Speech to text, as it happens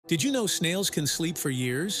Did you know snails can sleep for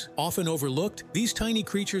years? Often overlooked, these tiny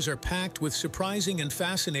creatures are packed with surprising and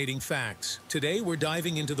fascinating facts. Today, we're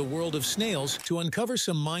diving into the world of snails to uncover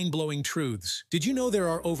some mind-blowing truths. Did you know there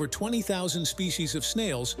are over 20,000 species of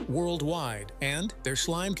snails worldwide? And their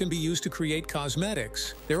slime can be used to create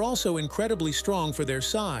cosmetics. They're also incredibly strong for their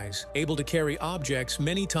size, able to carry objects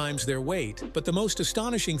many times their weight. But the most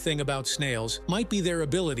astonishing thing about snails might be their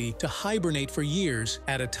ability to hibernate for years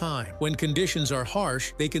at a time. When conditions are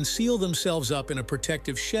harsh, they can seal themselves up in a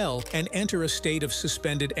protective shell and enter a state of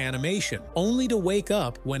suspended animation, only to wake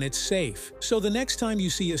up when it's safe. So the next time you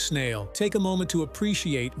see a snail, take a moment to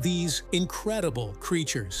appreciate these incredible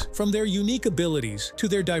creatures. From their unique abilities to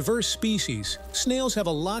their diverse species, snails have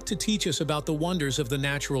a lot to teach us about the wonders of the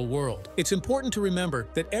natural world. It's important to remember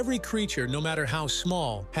that every creature, no matter how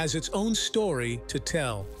small, has its own story to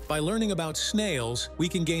tell. By learning about snails, we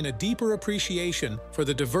can gain a deeper appreciation for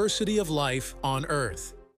the diversity of life on Earth.